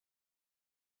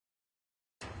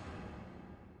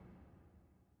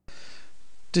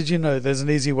Did you know there's an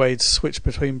easy way to switch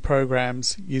between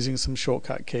programs using some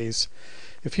shortcut keys?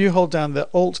 If you hold down the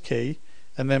Alt key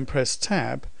and then press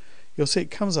Tab, you'll see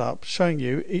it comes up showing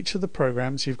you each of the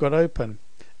programs you've got open.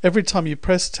 Every time you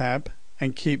press Tab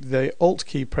and keep the Alt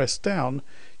key pressed down,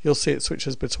 you'll see it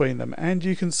switches between them, and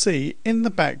you can see in the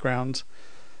background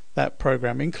that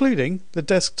program, including the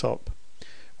desktop.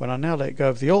 When I now let go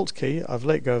of the Alt key, I've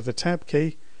let go of the Tab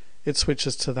key, it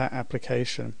switches to that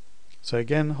application. So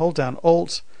again, hold down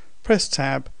Alt, press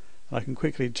Tab, and I can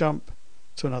quickly jump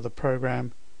to another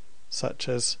program such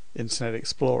as Internet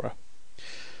Explorer.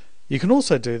 You can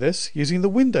also do this using the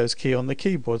Windows key on the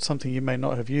keyboard, something you may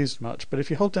not have used much, but if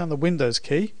you hold down the Windows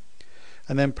key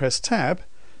and then press Tab,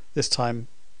 this time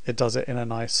it does it in a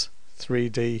nice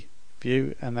 3D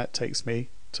view, and that takes me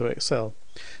to Excel.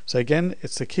 So again,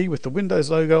 it's the key with the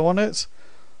Windows logo on it.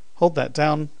 Hold that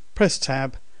down, press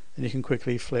Tab, and you can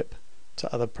quickly flip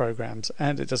to other programs,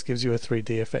 and it just gives you a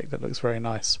 3D effect that looks very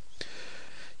nice.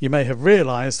 You may have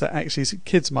realized that actually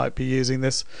kids might be using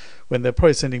this when they're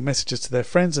probably sending messages to their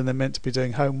friends and they're meant to be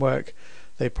doing homework.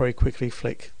 They probably quickly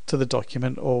flick to the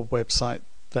document or website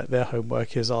that their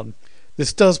homework is on.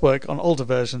 This does work on older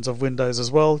versions of Windows as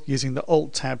well, using the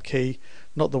Alt Tab key,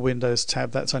 not the Windows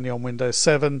tab. That's only on Windows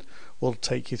 7. Will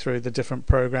take you through the different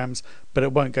programs, but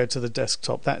it won't go to the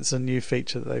desktop. That's a new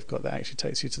feature that they've got that actually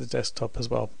takes you to the desktop as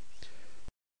well.